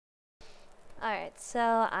Alright,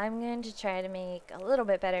 so I'm going to try to make a little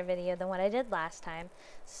bit better video than what I did last time.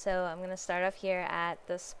 So I'm going to start off here at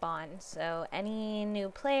the spawn. So any new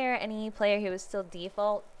player, any player who is still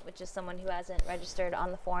default, which is someone who hasn't registered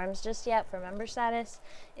on the forums just yet for member status,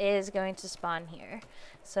 is going to spawn here.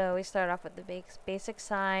 So we start off with the basic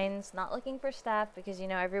signs, not looking for staff because you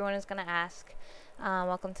know everyone is going to ask,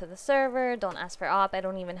 welcome to the server, don't ask for op. I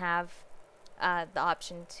don't even have the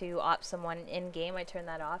option to opt someone in-game. I turned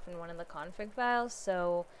that off in one of the config files.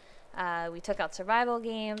 So we took out survival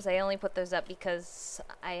games. I only put those up because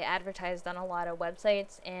I advertised on a lot of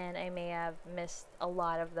websites and I may have missed a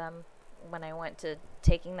lot of them when I went to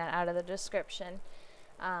taking that out of the description.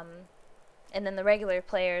 And then the regular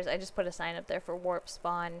players, I just put a sign up there for warp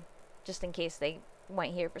spawn just in case they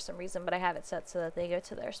went here for some reason, but I have it set so that they go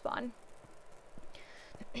to their spawn.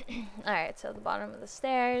 Alright, so the bottom of the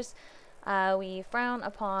stairs. We frown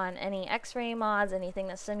upon any X-ray mods, anything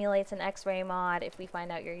that simulates an X-ray mod. If we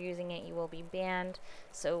find out you're using it, you will be banned.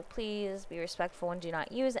 So please be respectful and do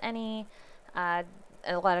not use any. A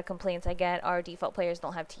lot of complaints I get are default players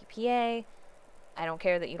don't have TPA. I don't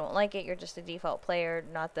care that you don't like it, you're just a default player.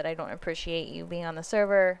 Not that I don't appreciate you being on the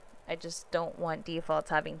server. I just don't want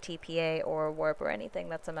defaults having TPA or warp or anything.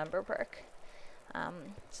 That's a member perk.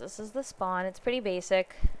 So this is the spawn. It's pretty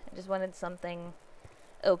basic. I just wanted something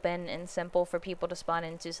open and simple for people to spawn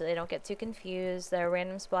into so they don't get too confused. There are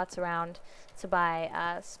random spots around to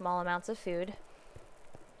buy small amounts of food.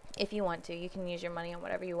 If you want to, you can use your money on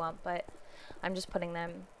whatever you want, but I'm just putting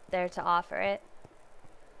them there to offer it.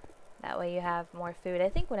 That way you have more food. I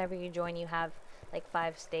think whenever you join you have like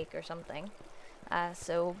 5 steak or something.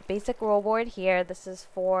 So basic role board here. This is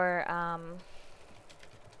for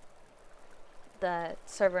the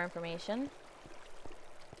server information.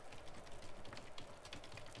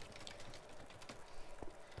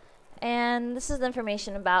 And this is the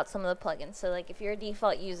information about some of the plugins. So like if you're a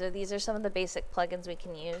default user, these are some of the basic plugins we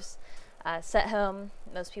can use. Set home,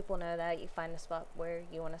 most people know that. You find a spot where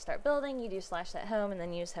you want to start building, you do /set home and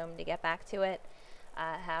then use home to get back to it.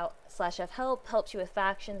 /f help helps you with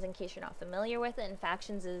factions in case you're not familiar with it, and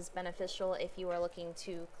factions is beneficial if you are looking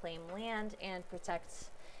to claim land and protect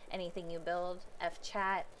anything you build.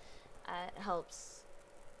 F-chat helps,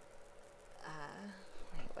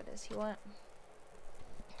 wait, what does he want?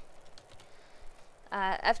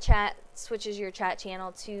 F-chat switches your chat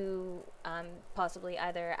channel to possibly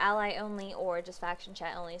either ally only or just faction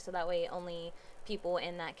chat only, so that way only people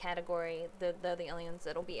in that category, they're the only ones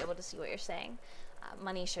that'll be able to see what you're saying.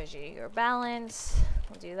 Money shows you your balance.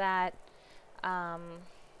 We'll do that.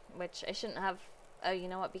 Which I shouldn't have. Oh, you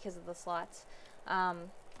know what? Because of the slots.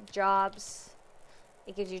 Jobs.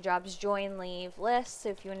 It gives you jobs join, leave, list. So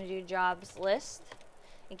if you want to do jobs list,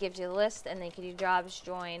 it gives you the list, and then you can do jobs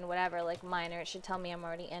join, whatever, like miner. It should tell me I'm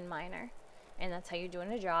already in miner. And that's how you're doing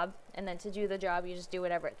a job. And then to do the job, you just do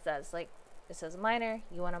whatever it says. Like, it says miner,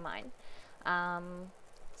 you want to mine.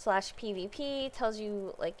 /PvP tells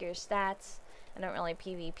you, like, your stats. I don't really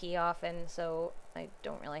PvP often, so I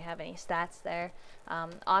don't really have any stats there.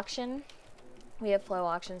 Auction. We have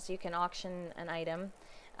floAuction, so you can auction an item.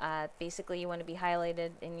 Basically, you want to be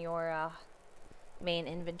highlighted in your main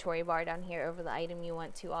inventory bar down here over the item you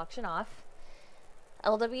want to auction off.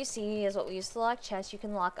 LWC is what we use to lock chests. You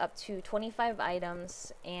can lock up to 25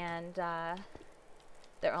 items, and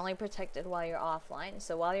they're only protected while you're offline.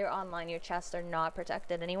 So while you're online, your chests are not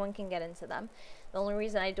protected. Anyone can get into them. The only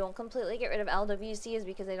reason I don't completely get rid of LWC is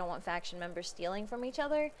because I don't want faction members stealing from each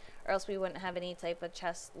other, or else we wouldn't have any type of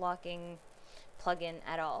chest locking plugin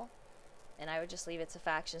at all. And I would just leave it to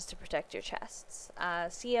factions to protect your chests.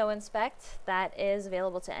 CO Inspect, that is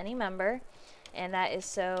available to any member, and that is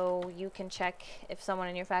so you can check if someone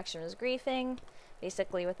in your faction is griefing.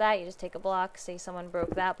 Basically with that, you just take a block, say someone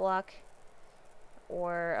broke that block,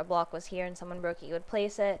 or a block was here and someone broke it, you would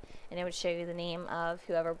place it, and it would show you the name of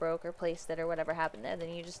whoever broke or placed it or whatever happened there. Then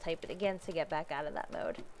you just type it again to get back out of that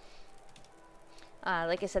mode.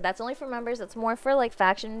 Like I said, that's only for members. That's more for like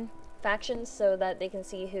factions so that they can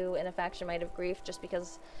see who in a faction might have griefed, just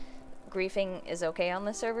because griefing is okay on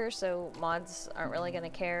the server, so mods aren't really going to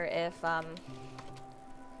care if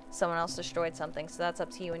someone else destroyed something. So that's up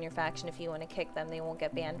to you and your faction. If you want to kick them, they won't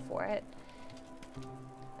get banned for it.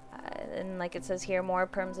 And like it says here, more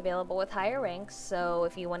perms available with higher ranks. So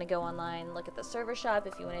if you want to go online, look at the server shop.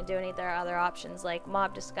 If you want to donate, there are other options like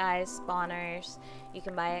mob disguise, spawners, you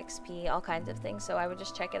can buy XP, all kinds of things. So I would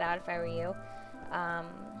just check it out if I were you.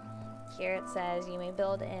 Here it says you may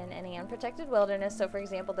build in any unprotected wilderness. So for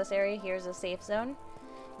example, this area here is a safe zone.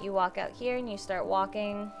 You walk out here and you start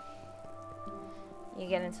walking. You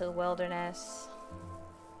get into the wilderness.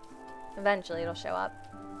 Eventually it'll show up.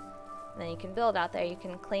 And then you can build out there. You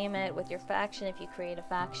can claim it with your faction if you create a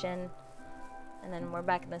faction. And then we're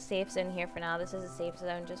back in the safe zone here for now. This is a safe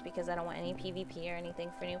zone just because I don't want any PvP or anything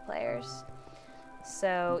for new players.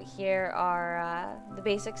 So here are the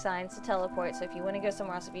basic signs to teleport. So if you want to go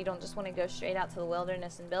somewhere else, if you don't just want to go straight out to the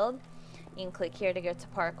wilderness and build, you can click here to go to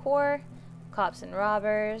parkour, cops and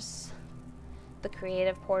robbers, the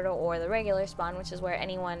creative portal, or the regular spawn, which is where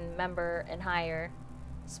anyone member and higher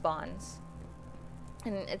spawns.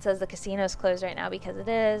 And it says the casino is closed right now because it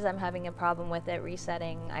is. I'm having a problem with it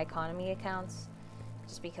resetting economy accounts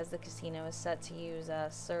just because the casino is set to use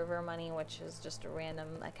server money, which is just a random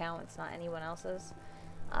account. It's not anyone else's.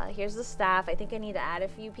 Here's the staff. I think I need to add a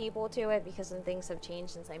few people to it because some things have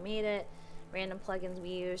changed since I made it. Random plugins we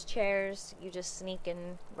use. Chairs. You just sneak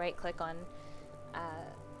and right click on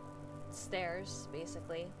stairs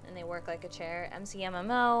basically and they work like a chair.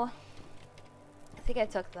 mcMMO. I think I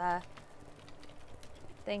took the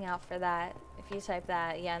thing out for that. If you type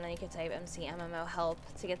that, yeah, and then you can type mcMMO help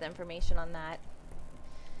to get the information on that.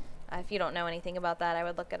 If you don't know anything about that, I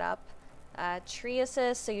would look it up. Tree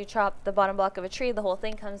assist, so you chop the bottom block of a tree, the whole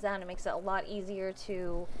thing comes down. It makes it a lot easier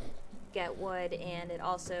to get wood, and it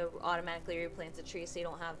also automatically replants a tree so you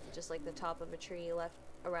don't have just like the top of a tree left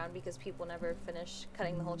around because people never finish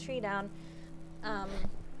cutting the whole tree down.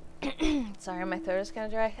 Sorry, my throat is kind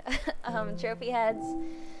of dry. Trophy heads.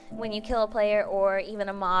 When you kill a player or even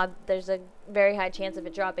a mob, there's a very high chance of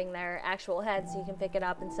it dropping their actual head, so you can pick it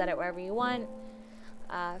up and set it wherever you want.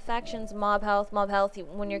 Factions, MobHealth. MobHealth,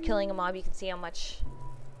 when you're killing a mob, you can see how much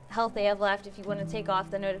health they have left. If you want to take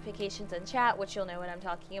off the notifications in chat, which you'll know what I'm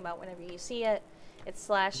talking about whenever you see it, it's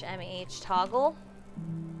 /mh toggle.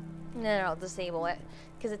 And then I'll disable it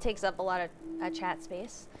because it takes up a lot of chat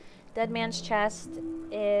space. Dead Man's Chest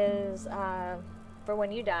is for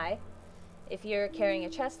when you die. If you're carrying a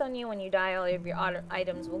chest on you, when you die, all of your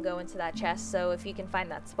items will go into that chest. So if you can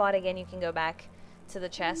find that spot again, you can go back to the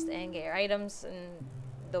chest and get your items, and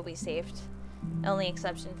they'll be saved. Only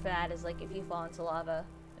exception for that is like if you fall into lava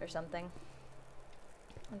or something.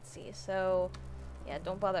 Let's see. So, yeah,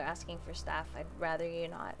 don't bother asking for staff. I'd rather you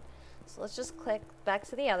not. So let's just click back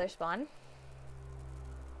to the other spawn.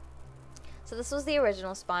 So this was the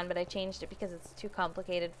original spawn, but I changed it because it's too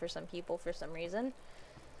complicated for some people for some reason.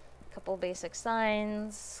 Couple basic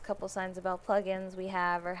signs, couple signs about plugins we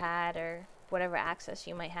have or had or whatever access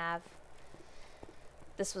you might have.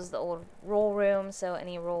 This was the old role room, so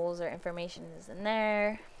any roles or information is in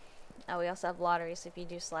there. We also have lottery, so if you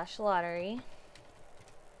do /lottery,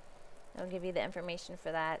 it'll give you the information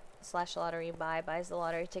for that. /lottery buys the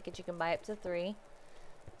lottery ticket. You can buy up to 3.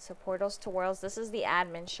 So portals to worlds. This is the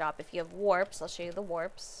admin shop. If you have warps, I'll show you the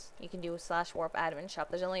warps. You can do /warp admin shop.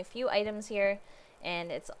 There's only a few items here.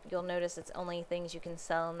 And you'll notice it's only things you can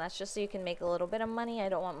sell, and that's just so you can make a little bit of money. I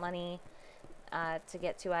don't want money to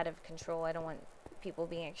get too out of control. I don't want people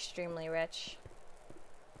being extremely rich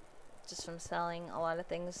just from selling a lot of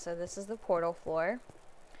things. So this is the portal floor.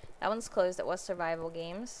 That one's closed. It was survival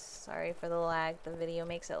games. Sorry for the lag. The video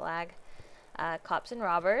makes it lag. Cops and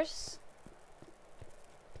robbers.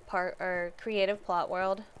 Creative plot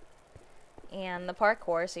world. And the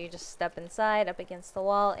parkour, so you just step inside up against the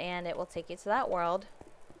wall and it will take you to that world.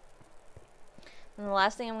 And the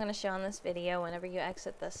last thing I'm going to show in this video, whenever you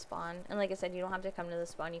exit this spawn, and like I said, you don't have to come to the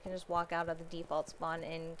spawn, you can just walk out of the default spawn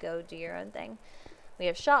and go do your own thing. We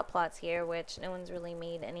have shop plots here, which no one's really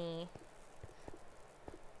made any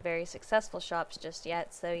very successful shops just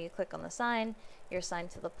yet. So you click on the sign, you're assigned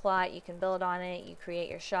to the plot, you can build on it, you create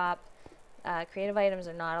your shop. Creative items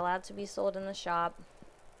are not allowed to be sold in the shop.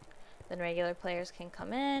 Then regular players can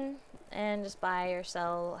come in and just buy or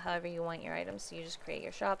sell however you want your items. So you just create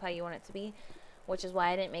your shop how you want it to be, which is why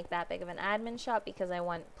I didn't make that big of an admin shop, because I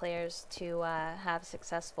want players to have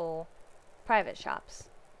successful private shops.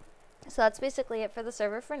 So that's basically it for the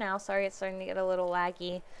server for now. Sorry, it's starting to get a little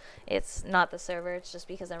laggy. It's not the server, it's just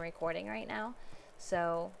because I'm recording right now.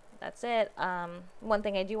 So that's it. One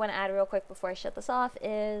thing I do want to add real quick before I shut this off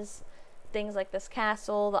is things like this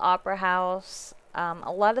castle, the opera house.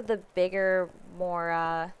 A lot of the bigger,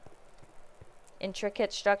 more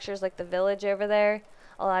intricate structures like the village over there,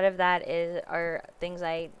 a lot of that are things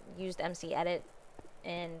I used MC Edit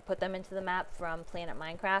and put them into the map from Planet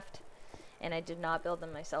Minecraft, and I did not build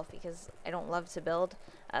them myself because I don't love to build.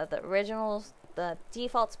 The originals, the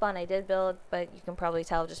default spawn I did build, but you can probably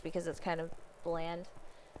tell just because it's kind of bland.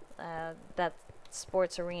 That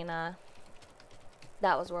sports arena,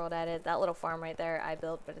 that was world edit. That little farm right there I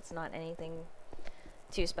built, but it's not anything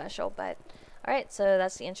too special. But alright, so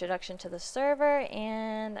that's the introduction to the server,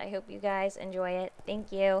 and I hope you guys enjoy it.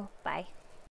 Thank you. Bye.